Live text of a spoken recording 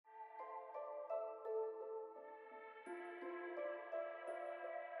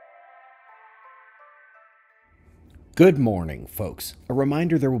Good morning, folks. A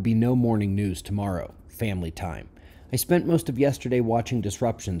reminder there will be no morning news tomorrow, family time. I spent most of yesterday watching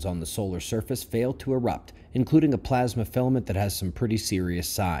disruptions on the solar surface fail to erupt, including a plasma filament that has some pretty serious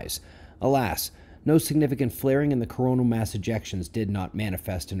size. Alas, no significant flaring in the coronal mass ejections did not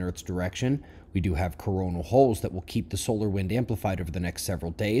manifest in Earth's direction. We do have coronal holes that will keep the solar wind amplified over the next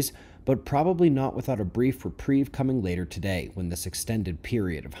several days, but probably not without a brief reprieve coming later today, when this extended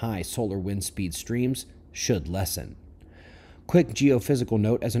period of high solar wind speed streams should lessen. Quick geophysical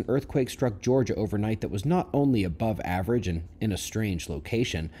note: as an earthquake struck Georgia overnight that was not only above average and in a strange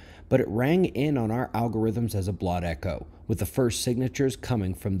location, but it rang in on our algorithms as a blood echo, with the first signatures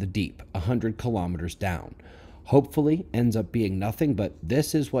coming from the deep, 100 kilometers down. Hopefully ends up being nothing, but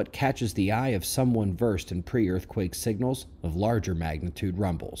this is what catches the eye of someone versed in pre-earthquake signals of larger magnitude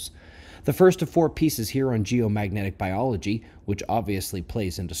rumbles. The first of four pieces here on geomagnetic biology, which obviously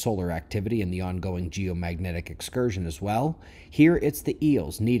plays into solar activity and the ongoing geomagnetic excursion as well. Here it's the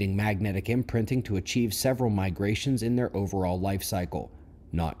eels needing magnetic imprinting to achieve several migrations in their overall life cycle.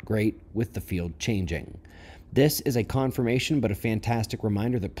 Not great with the field changing. This is a confirmation but a fantastic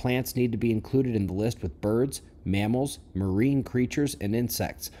reminder that plants need to be included in the list with birds, mammals, marine creatures, and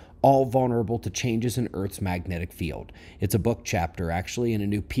insects, all vulnerable to changes in Earth's magnetic field. It's a book chapter, actually, in a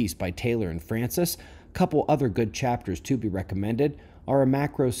new piece by Taylor and Francis. A couple other good chapters to be recommended are a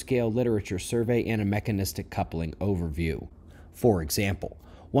macro-scale literature survey and a mechanistic coupling overview. For example,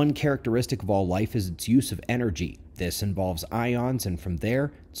 one characteristic of all life is its use of energy. This involves ions, and from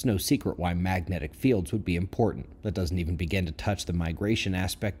there, it's no secret why magnetic fields would be important. That doesn't even begin to touch the migration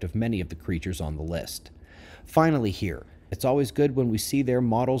aspect of many of the creatures on the list. Finally here, it's always good when we see their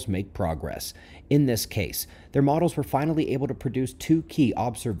models make progress. In this case, their models were finally able to produce two key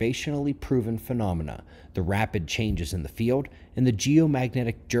observationally proven phenomena: the rapid changes in the field and the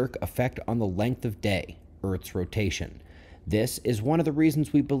geomagnetic jerk effect on the length of day, Earth's rotation. This is one of the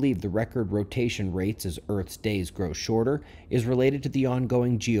reasons we believe the record rotation rates as Earth's days grow shorter is related to the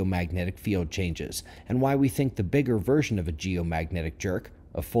ongoing geomagnetic field changes, and why we think the bigger version of a geomagnetic jerk,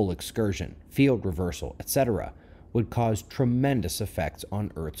 a full excursion, field reversal, etc., would cause tremendous effects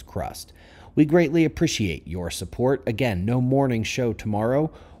on Earth's crust. We greatly appreciate your support. Again, no morning show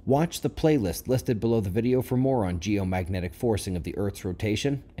tomorrow. Watch the playlist listed below the video for more on geomagnetic forcing of the Earth's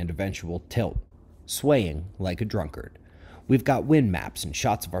rotation and eventual tilt, swaying like a drunkard. We've got wind maps and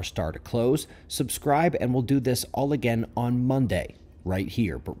shots of our star to close. Subscribe, and we'll do this all again on Monday, right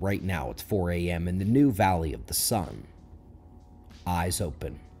here, but right now it's 4 a.m. in the new Valley of the Sun. Eyes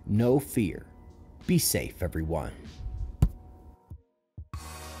open, no fear. Be safe, everyone.